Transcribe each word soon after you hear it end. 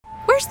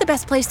Where's the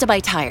best place to buy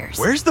tires?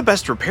 Where's the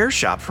best repair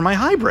shop for my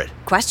hybrid?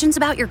 Questions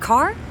about your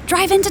car?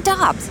 Drive into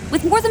Dobbs.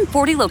 With more than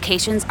 40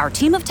 locations, our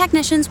team of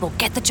technicians will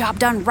get the job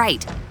done right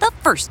the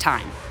first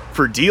time.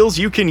 For deals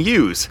you can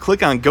use,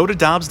 click on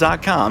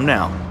gotodobbs.com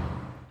now.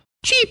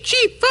 Cheap,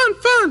 cheap, fun,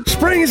 fun.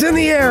 Spring is in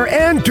the air,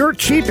 and Dirt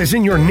Cheap is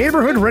in your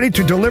neighborhood ready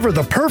to deliver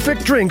the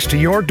perfect drinks to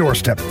your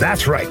doorstep.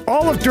 That's right.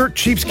 All of Dirt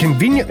Cheap's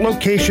convenient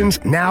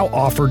locations now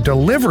offer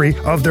delivery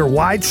of their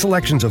wide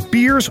selections of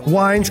beers,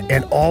 wines,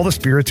 and all the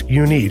spirits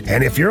you need.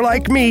 And if you're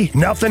like me,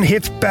 nothing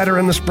hits better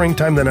in the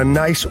springtime than a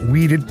nice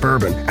weeded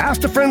bourbon.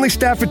 Ask the friendly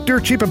staff at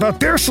Dirt Cheap about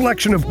their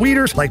selection of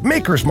weeders like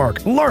Maker's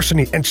Mark,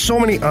 Larceny, and so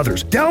many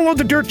others. Download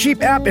the Dirt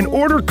Cheap app and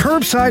order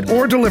curbside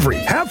or delivery.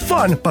 Have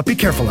fun, but be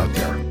careful out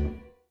there.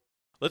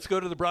 Let's go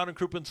to the Brown and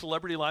Crouppen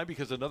Celebrity Line,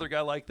 because another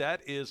guy like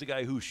that is a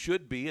guy who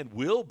should be and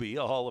will be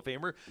a Hall of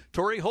Famer,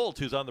 Torry Holt,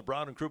 who's on the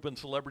Brown and Crouppen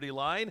Celebrity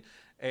Line.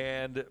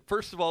 And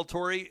first of all,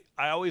 Torry,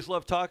 I always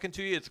love talking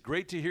to you. It's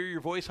great to hear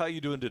your voice. How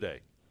you doing today?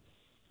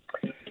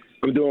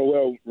 I'm doing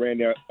well,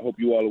 Randy. I hope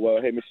you all are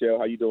well. Hey, Michelle,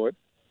 how you doing?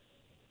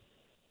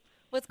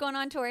 What's going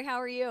on, Torry? How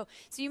are you?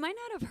 So you might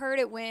not have heard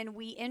it when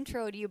we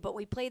introed you, but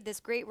we played this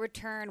great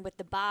return with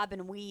the bob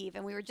and weave,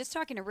 and we were just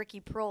talking to Ricky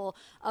Prohl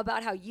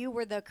about how you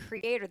were the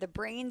creator, the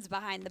brains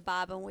behind the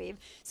bob and weave.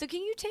 So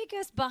can you take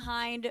us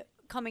behind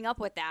coming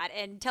up with that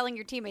and telling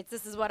your teammates,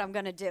 this is what I'm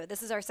going to do?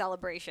 This is our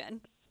celebration.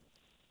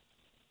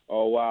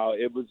 Oh, wow.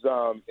 It was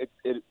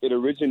it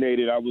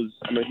originated. I'm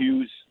a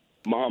huge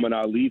Muhammad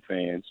Ali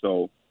fan,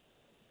 so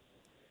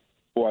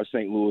for our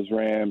St. Louis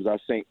Rams, our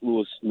St.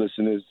 Louis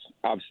listeners,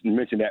 I've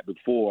mentioned that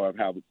before, of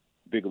how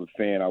big of a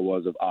fan I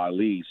was of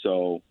Ali.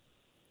 So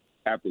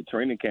after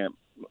training camp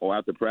or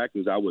after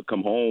practice, I would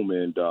come home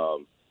and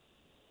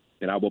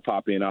I would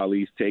pop in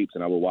Ali's tapes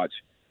and I would watch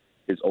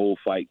his old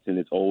fights and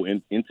his old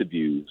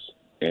interviews,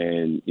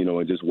 and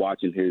and just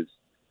watching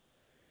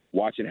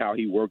how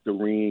he worked the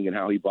ring and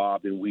how he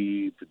bobbed and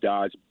weaved to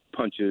dodge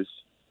punches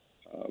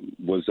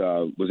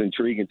was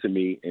intriguing to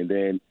me. And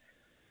then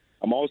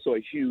I'm also a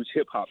huge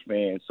hip-hop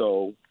fan,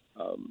 so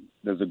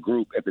there's a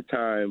group at the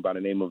time by the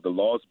name of the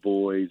Lost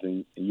Boys,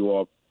 and you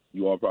all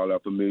probably are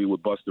familiar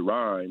with Busta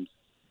Rhymes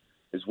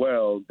as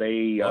well.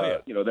 They,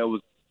 that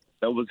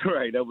was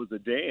right. That was a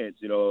dance,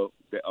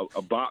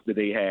 a bop that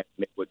they had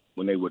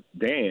when they would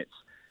dance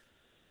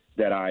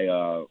that I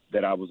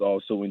was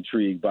also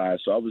intrigued by.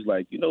 So I was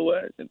like, you know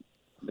what?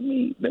 Let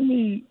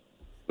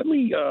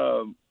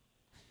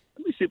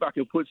me see if I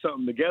can put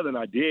something together, and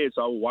I did.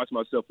 So I would watch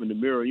myself in the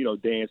mirror,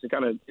 dance and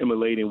kind of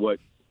emulating what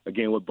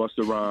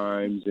Busta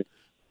Rhymes and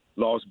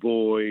Lost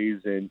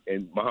Boys and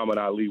Muhammad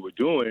Ali were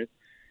doing.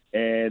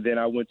 And then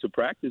I went to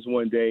practice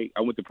one day.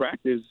 And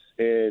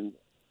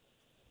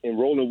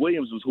Roland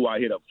Williams was who I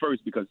hit up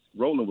first, because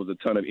Roland was a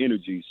ton of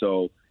energy,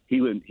 so he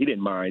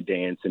didn't mind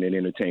dancing and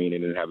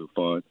entertaining and having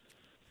fun.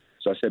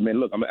 So I said, man,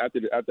 look, after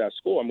I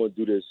score, I'm gonna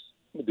do this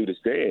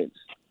dance.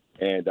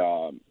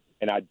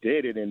 And I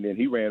did it, and then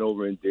he ran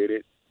over and did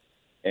it.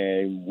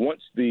 And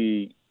once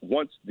the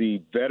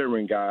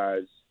veteran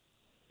guys,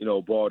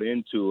 bought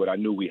into it, I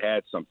knew we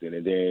had something.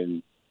 And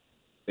then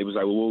it was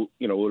like, well,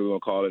 what are we gonna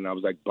call it? And I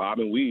was like, bob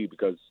and weave,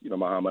 because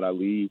Muhammad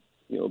Ali,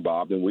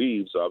 bobbed and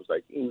weave. So I was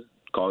like,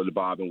 call it the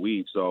bob and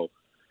weave. So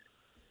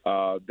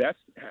that's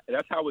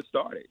how it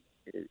started.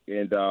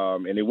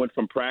 And it went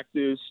from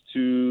practice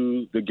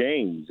to the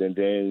games, and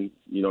then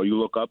you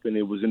look up and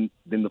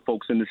then the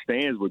folks in the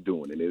stands were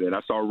doing it, and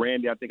I saw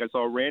Randy. I think I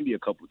saw Randy a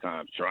couple of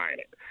times trying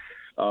it.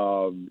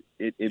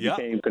 It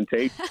became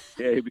contagious.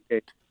 Yeah,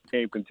 it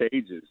became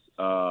contagious.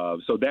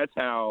 So that's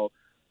how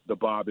the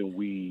bob and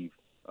weave.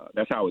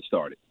 That's how it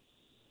started.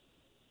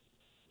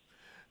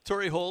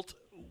 Torry Holt,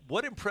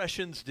 what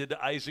impressions did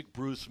Isaac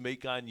Bruce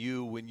make on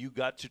you when you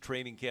got to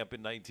training camp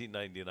in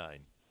 1999?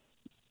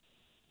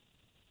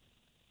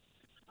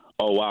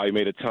 Oh, wow. He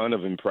made a ton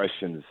of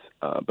impressions.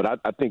 But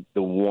I think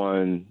the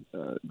one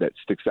that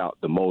sticks out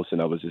the most,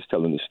 and I was just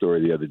telling the story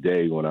the other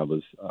day when I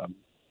was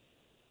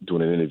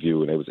doing an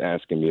interview and they was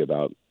asking me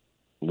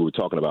we were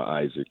talking about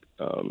Isaac,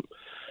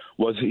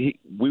 was he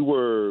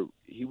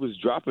was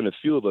dropping a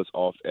few of us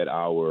off at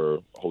our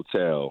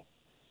hotel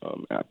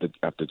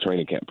after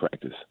training camp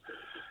practice.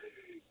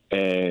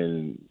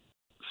 And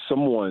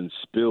someone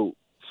spilled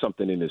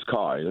something in his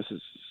car. This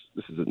is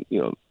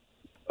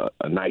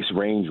a nice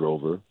Range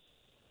Rover.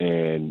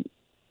 And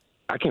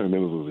I can't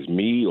remember if it was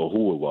me or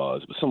who it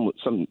was, but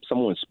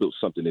someone spilled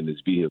something in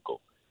his vehicle.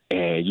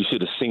 And you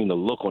should have seen the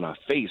look on our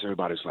face.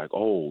 Everybody's like,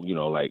 we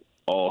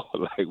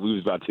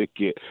was about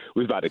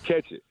to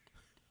catch it.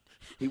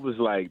 He was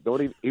like,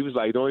 don't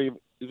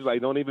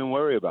even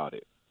worry about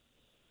it.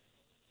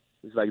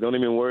 He's like, don't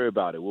even worry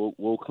about it.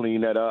 We'll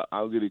clean that up.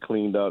 I'll get it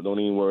cleaned up. Don't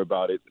even worry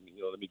about it.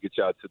 Let me get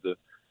y'all to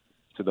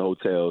the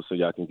hotel so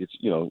y'all can get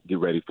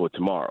ready for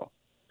tomorrow.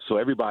 So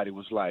everybody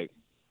was like,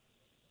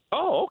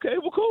 oh, okay,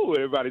 well, cool.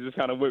 Everybody just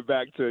kind of went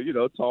back to,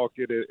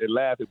 talking and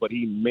laughing, but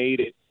he made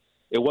it.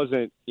 It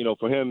wasn't,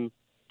 for him,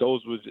 that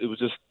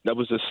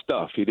was just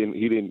stuff. He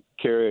didn't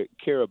care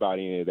about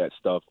any of that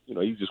stuff.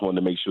 He just wanted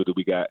to make sure that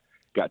we got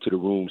to the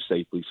room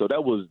safely. So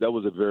that was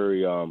a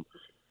very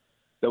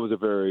a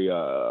very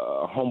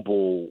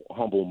humble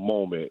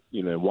moment,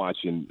 you know, in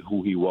watching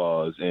who he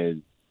was,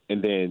 and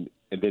then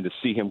to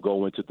see him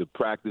go into the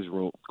practice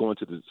room, go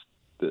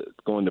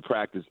into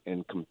practice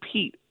and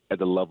compete at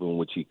the level in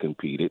which he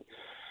competed,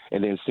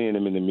 and then seeing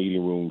him in the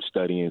meeting room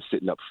studying,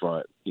 sitting up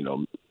front, you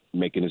know,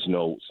 making his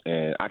notes.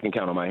 And I can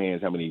count on my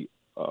hands how many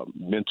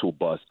mental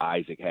busts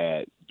Isaac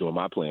had during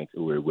my playing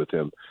career with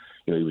him.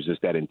 You know, he was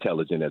just that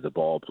intelligent as a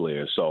ball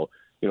player. So,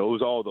 you know, it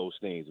was all those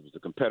things. It was the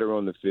competitor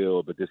on the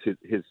field, but just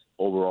his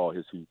overall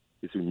his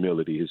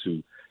humility, his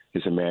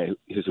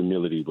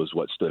humility was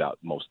what stood out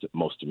most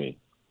to me.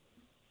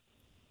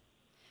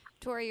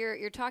 Torry,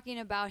 you're talking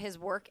about his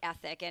work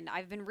ethic, and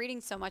I've been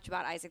reading so much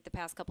about Isaac the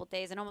past couple of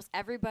days, and almost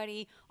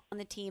everybody on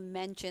the team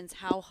mentions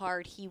how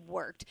hard he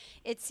worked.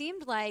 It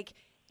seemed like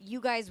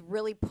you guys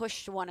really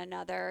pushed one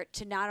another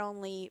to not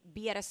only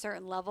be at a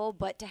certain level,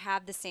 but to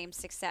have the same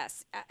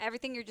success.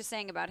 Everything you're just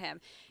saying about him,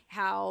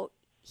 how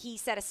he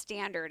set a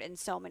standard in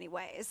so many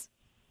ways.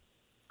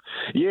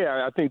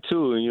 Yeah, I think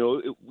too. You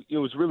know, it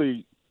was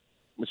really,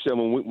 Michelle,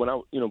 when I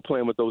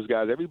playing with those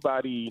guys,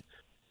 everybody,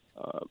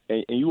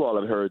 and you all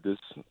have heard this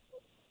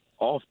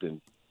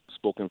often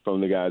spoken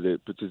from the guys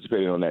that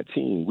participated on that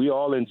team. We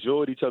all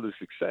enjoyed each other's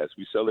success.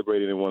 We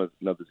celebrated in one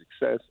another's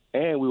success,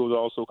 and we were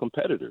also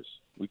competitors.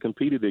 We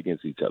competed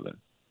against each other.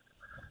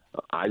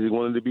 Isaac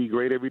wanted to be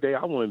great every day.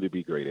 I wanted to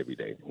be great every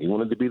day. He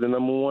wanted to be the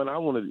number one. I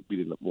wanted to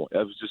be the number one.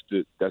 That was just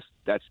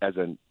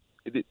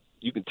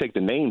you can take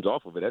the names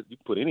off of it. You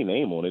can put any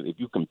name on it. If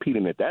you're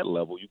competing at that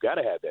level, you got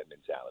to have that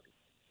mentality.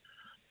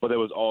 But there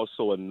was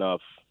also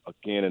enough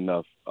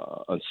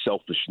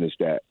unselfishness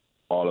that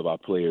all of our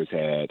players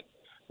had.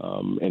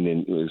 And then,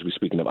 as we're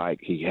speaking of Ike,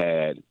 he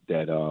had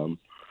that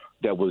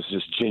was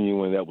just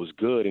genuine, that was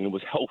good, and it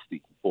was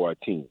healthy for our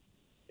team.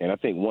 And I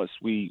think once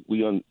we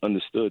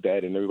understood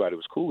that and everybody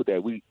was cool with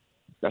that,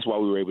 that's why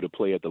we were able to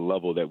play at the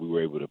level that we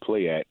were able to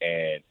play at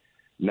and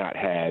not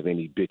have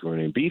any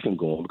bickering and beefing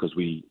going because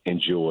we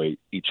enjoyed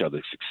each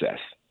other's success.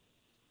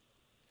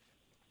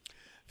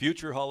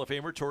 Future Hall of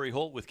Famer Torry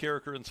Holt with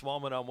Carricker and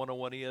Smallman on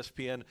 101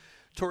 ESPN.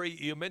 Torry,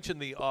 you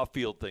mentioned the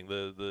off-field thing,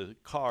 the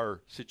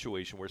car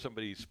situation where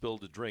somebody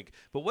spilled a drink.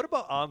 But what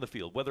about on the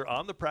field, whether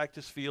on the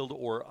practice field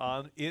or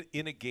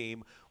in a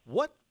game?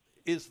 What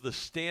is the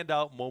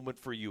standout moment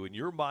for you in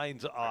your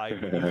mind's eye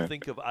when you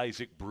think of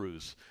Isaac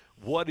Bruce?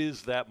 What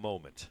is that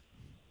moment?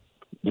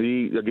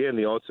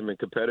 The ultimate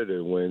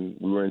competitor when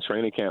we were in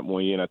training camp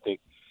one year, and I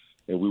think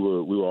we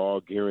were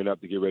all gearing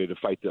up to get ready to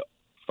fight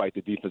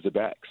the defensive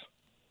backs.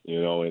 You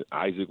know, and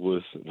Isaac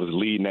was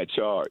leading that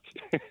charge.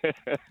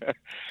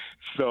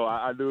 So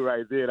I knew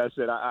right then. I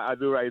said I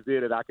knew right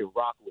then that I could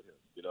rock with him.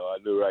 You know, I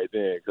knew right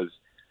then because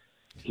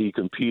he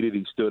competed.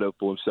 He stood up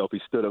for himself. He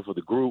stood up for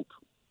the group,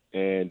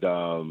 and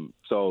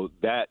so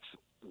that's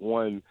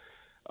one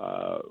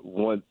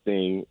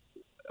thing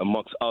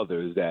amongst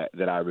others that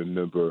I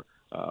remember.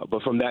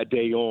 But from that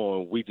day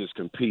on, we just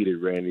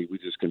competed, Randy. We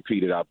just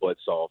competed our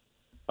butts off.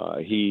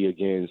 He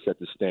again set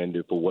the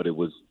standard for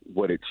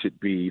what it should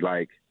be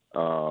like.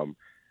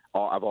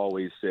 I've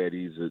always said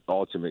he's an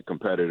ultimate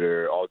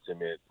competitor,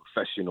 ultimate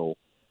professional,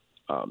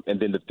 and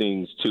then the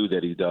things too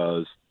that he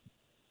does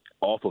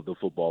off of the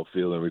football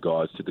field in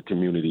regards to the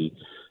community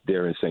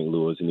there in St.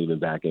 Louis and even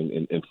back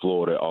in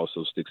Florida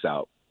also sticks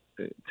out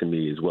to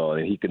me as well.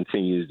 And he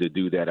continues to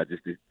do that.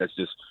 That's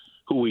just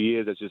who he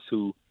is.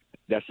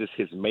 That's just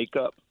his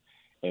makeup.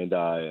 And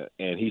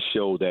he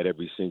showed that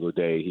every single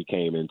day he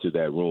came into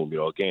that room. You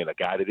know, again, a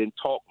guy that didn't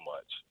talk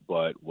much,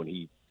 but when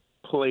he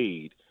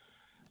played,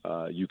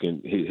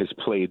 his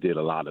play did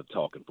a lot of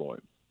talking for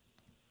him.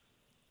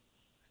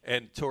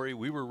 And, Torry,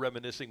 we were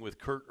reminiscing with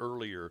Kurt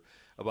earlier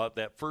about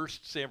that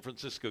first San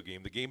Francisco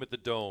game, the game at the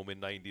Dome in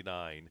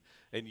 '99,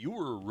 and you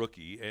were a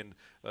rookie. And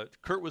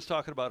Kurt was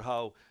talking about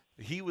how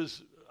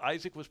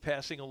Isaac was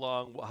passing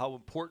along how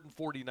important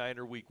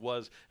 49er week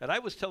was. And I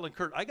was telling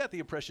Kurt, I got the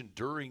impression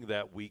during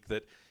that week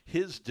that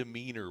his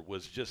demeanor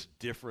was just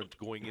different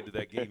going into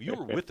that game. You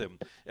were with him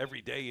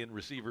every day in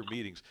receiver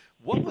meetings.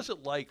 What was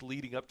it like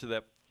leading up to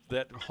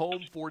that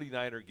home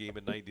 49er game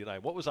in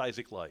 '99? What was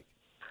Isaac like?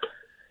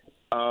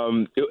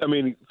 From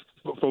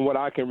what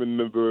I can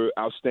remember,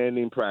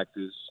 outstanding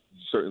practice.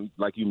 Certain,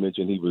 like you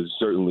mentioned, he was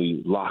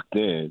certainly locked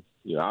in.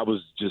 You know, I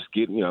was just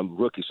getting. I'm a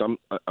rookie, so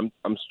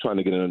I'm trying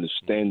to get an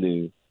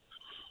understanding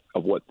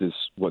of what this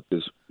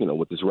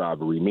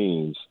rivalry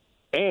means,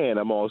 and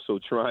I'm also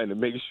trying to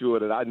make sure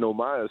that I know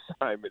my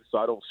assignment so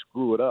I don't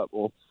screw it up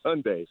on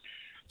Sunday.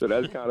 So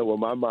that's kind of what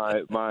my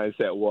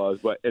mindset was.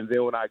 And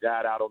then when I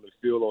got out on the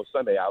field on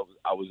Sunday, I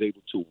was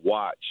able to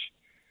watch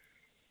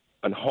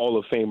a Hall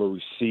of Famer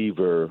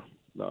receiver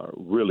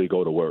really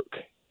go to work.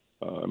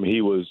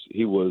 He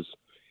was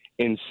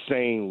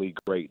insanely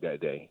great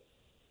that day.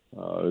 It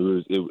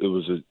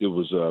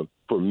was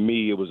for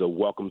me, it was a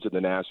welcome to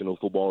the National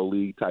Football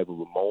League type of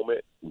a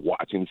moment,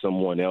 watching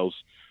someone else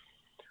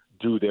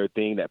do their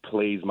thing that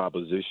plays my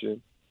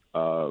position.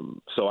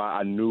 So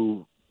I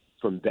knew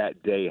from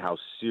that day how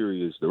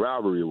serious the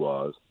rivalry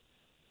was.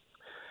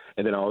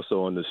 And then I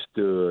also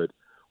understood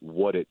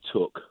what it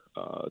took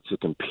to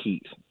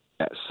compete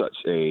at such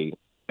a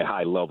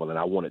high level, and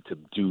I wanted to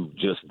do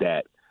just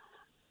that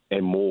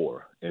and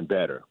more and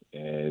better.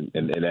 And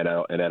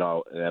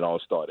that all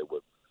started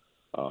with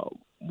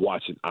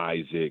watching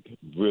Isaac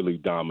really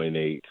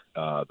dominate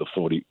the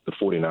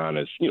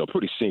 49ers,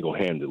 pretty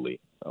single-handedly.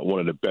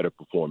 One of the better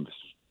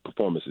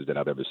performances that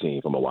I've ever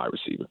seen from a wide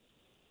receiver.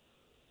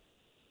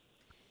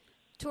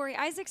 Torrey,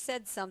 Isaac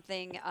said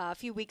something a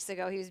few weeks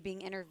ago. He was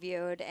being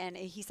interviewed, and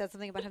he said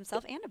something about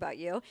himself and about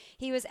you.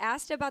 He was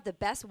asked about the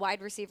best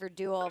wide receiver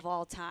duo of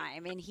all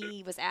time, and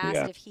he was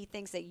asked if he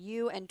thinks that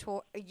you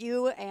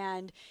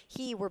and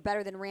he were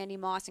better than Randy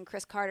Moss and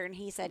Chris Carter, and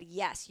he said,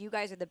 yes, you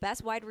guys are the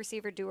best wide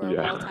receiver duo of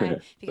all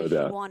time because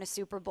you won a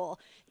Super Bowl.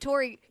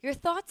 Torrey, your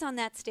thoughts on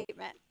that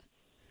statement?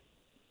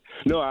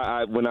 No,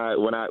 when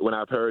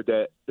I've heard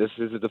that, this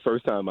isn't the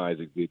first time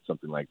Isaac did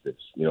something like this.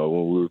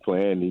 When we were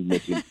playing, he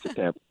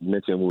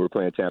mentioned we were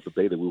playing Tampa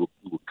Bay that he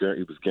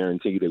was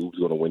guaranteed that we was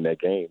going to win that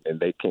game, and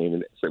they came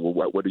and said, "Well,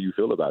 what do you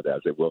feel about that?" I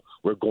said, "Well,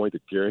 we're going to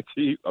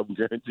guarantee you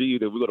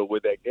that we're going to win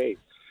that game."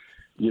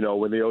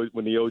 When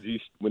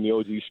the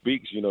OG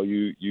speaks,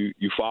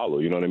 you follow.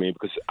 You know what I mean?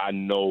 Because I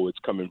know it's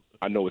coming.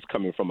 I know it's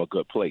coming from a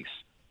good place,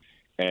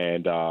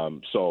 and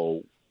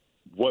so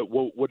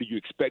what do you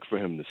expect for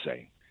him to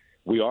say?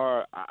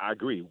 I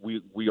agree.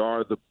 We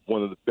are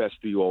one of the best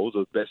duos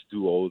in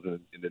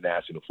the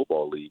National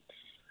Football League.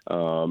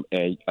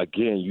 And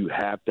again, you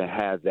have to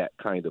have that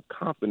kind of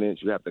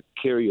confidence. You have to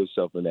carry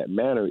yourself in that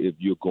manner if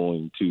you're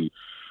going to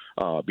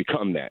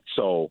become that.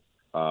 So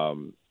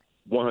 100%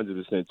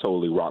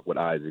 totally rock with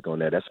Isaac on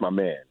that. That's my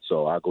man.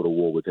 So I go to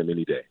war with him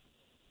any day.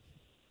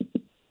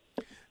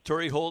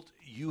 Torrey Holt,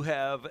 you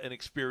have an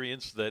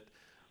experience that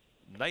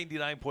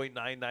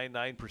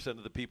 99.999%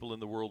 of the people in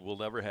the world will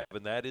never have,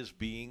 and that is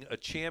being a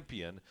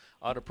champion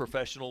on a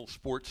professional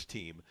sports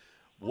team.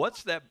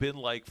 What's that been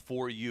like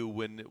for you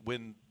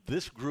when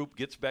this group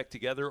gets back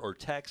together or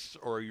texts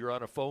or you're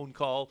on a phone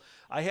call?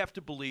 I have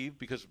to believe,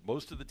 because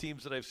most of the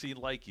teams that I've seen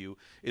like you,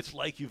 it's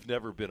like you've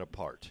never been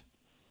apart.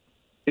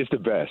 It's the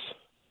best.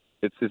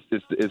 It's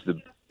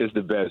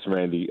the best,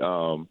 Randy.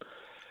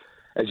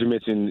 As you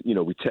mentioned,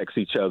 we text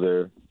each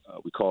other.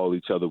 We call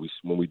each other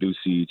when we do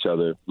see each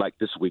other. Like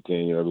this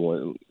weekend, everyone,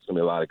 there's gonna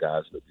be a lot of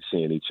guys that be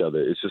seeing each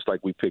other. It's just like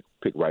we pick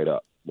right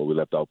up where we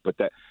left off. But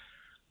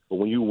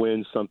when you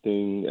win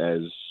something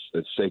as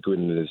sacred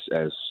and as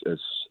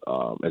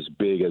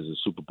big as a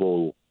Super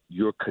Bowl,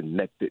 you're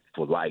connected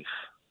for life.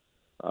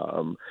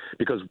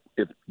 Because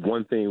if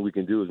one thing we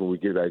can do is when we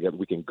get back together,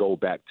 we can go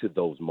back to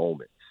those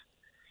moments,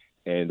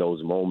 and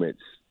those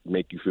moments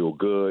make you feel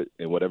good,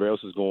 and whatever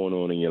else is going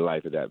on in your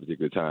life at that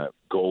particular time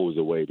goes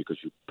away because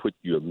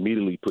you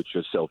immediately put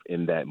yourself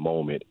in that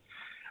moment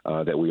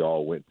that we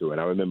all went through.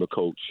 And I remember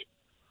Coach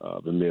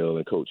Vermeil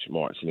and Coach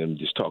Martz and them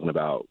just talking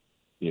about,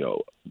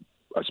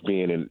 us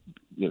being in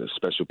a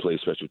special place,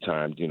 special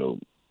time,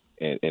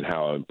 and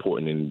how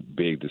important and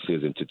big this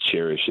is, and to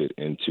cherish it,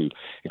 and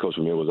Coach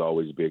Vermeil was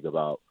always big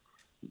about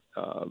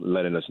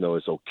letting us know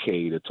it's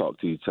okay to talk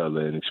to each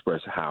other and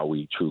express how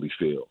we truly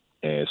feel.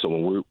 And so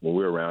when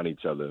we're around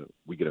each other,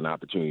 we get an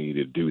opportunity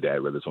to do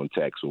that, whether it's on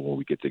text or when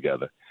we get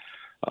together.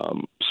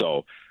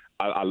 So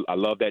I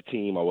love that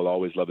team. I will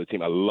always love the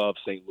team. I love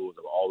St. Louis.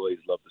 I've always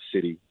loved the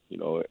city. I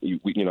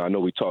know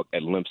we talk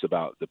at lengths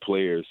about the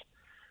players,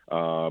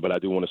 but I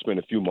do want to spend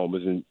a few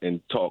moments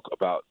and talk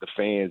about the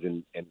fans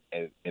and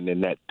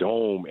in that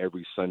dome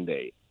every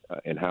Sunday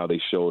and how they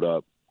showed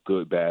up,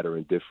 good, bad, or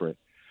indifferent.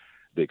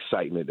 The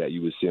excitement that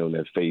you would see on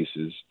their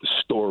faces, the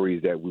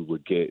stories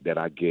that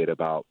I get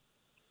about,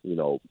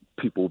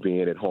 people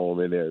being at home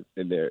in their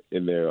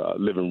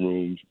living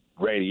rooms,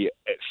 ready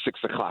at 6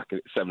 o'clock,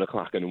 7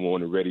 o'clock in the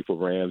morning, ready for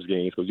Rams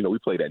games because we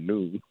played at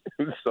noon.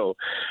 So,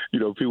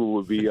 people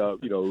would be up,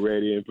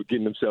 ready and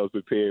getting themselves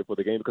prepared for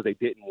the game because they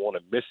didn't want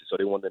to miss it. So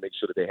they wanted to make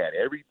sure that they had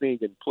everything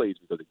in place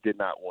because they did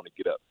not want to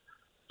get up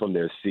from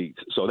their seats.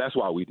 So that's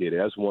why we did it.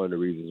 That's one of the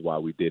reasons why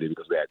we did it,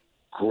 because we had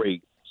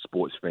great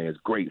sports fans,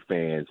 great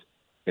fans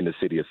in the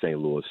city of St.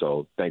 Louis.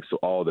 So thanks to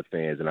all the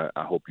fans, and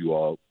I hope you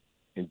all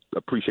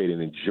appreciate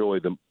and enjoy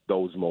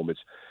those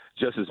moments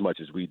just as much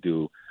as we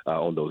do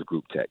on those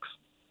group texts.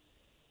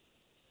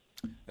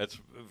 That's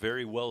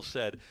very well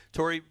said.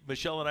 Torrey,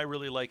 Michelle and I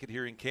really like it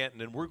here in Canton,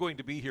 and we're going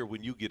to be here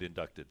when you get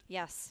inducted.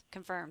 Yes,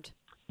 confirmed.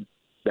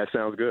 That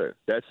sounds good.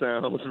 That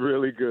sounds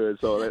really good.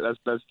 So let's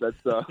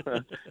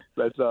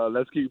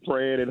keep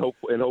praying and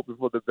hoping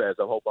for the best.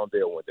 I hope I'm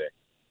there one day.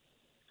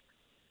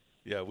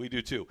 Yeah, we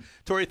do too.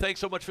 Torrey,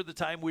 thanks so much for the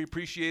time. We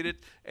appreciate it,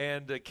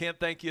 and can't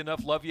thank you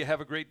enough. Love you. Have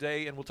a great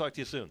day, and we'll talk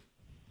to you soon.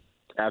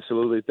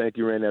 Absolutely. Thank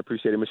you, Randy. I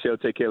appreciate it. Michelle,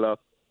 take care, love.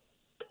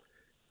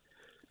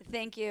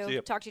 Thank you. See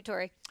ya. Talk to you,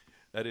 Torrey.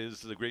 That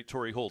is the great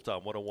Torrey Holt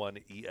on 101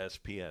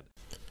 ESPN.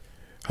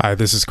 Hi,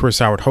 this is Chris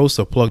Howard, host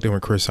of Plugged In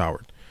with Chris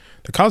Howard.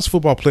 The College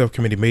Football Playoff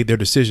Committee made their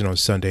decision on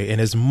Sunday,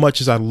 and as much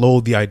as I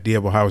loathe the idea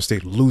of Ohio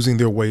State losing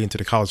their way into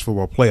the College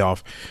Football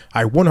Playoff,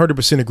 I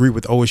 100% agree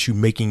with OSU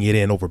making it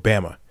in over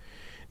Bama.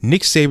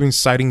 Nick Saban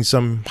citing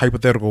some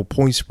hypothetical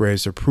point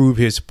spreads to prove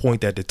his point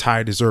that the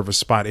Tide deserve a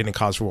spot in the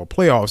college football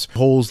playoffs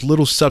holds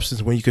little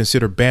substance when you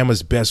consider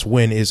Bama's best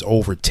win is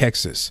over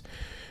Texas.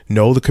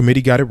 No, the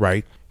committee got it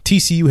right.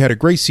 TCU had a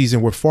great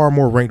season with far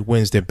more ranked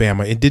wins than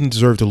Bama and didn't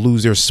deserve to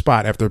lose their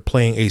spot after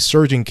playing a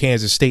surging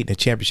Kansas State in a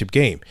championship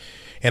game.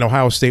 And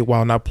Ohio State,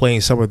 while not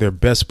playing some of their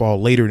best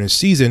ball later in the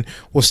season,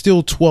 was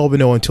still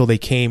 12-0 until they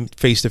came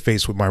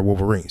face-to-face with my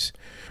Wolverines.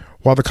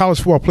 While the college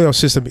football playoff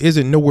system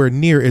isn't nowhere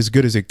near as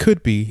good as it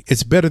could be,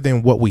 it's better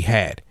than what we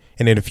had.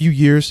 And in a few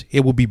years,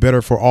 it will be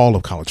better for all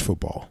of college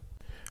football.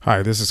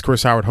 Hi, this is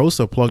Chris Howard, host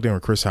of Plugged In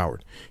with Chris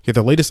Howard. Get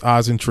the latest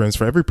odds and trends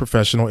for every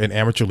professional and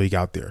amateur league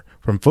out there.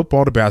 From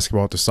football to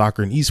basketball to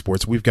soccer and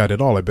esports, we've got it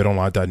all at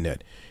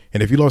betonline.net.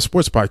 And if you love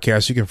sports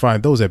podcasts, you can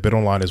find those at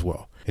BetOnline as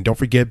well. And don't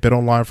forget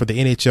BetOnline for the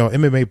NHL,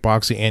 MMA,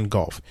 boxing, and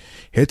golf.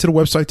 Head to the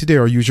website today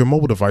or use your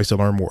mobile device to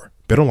learn more.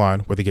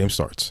 BetOnline, where the game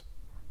starts.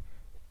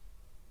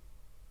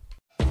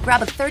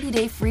 Grab a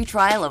 30-day free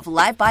trial of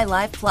Live by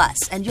Live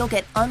Plus, and you'll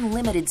get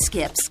unlimited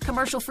skips,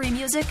 commercial-free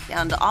music,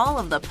 and all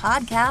of the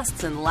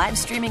podcasts and live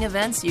streaming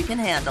events you can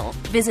handle.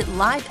 Visit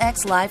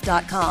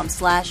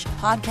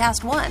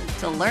livexlive.com/podcast1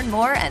 to learn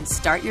more and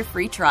start your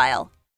free trial.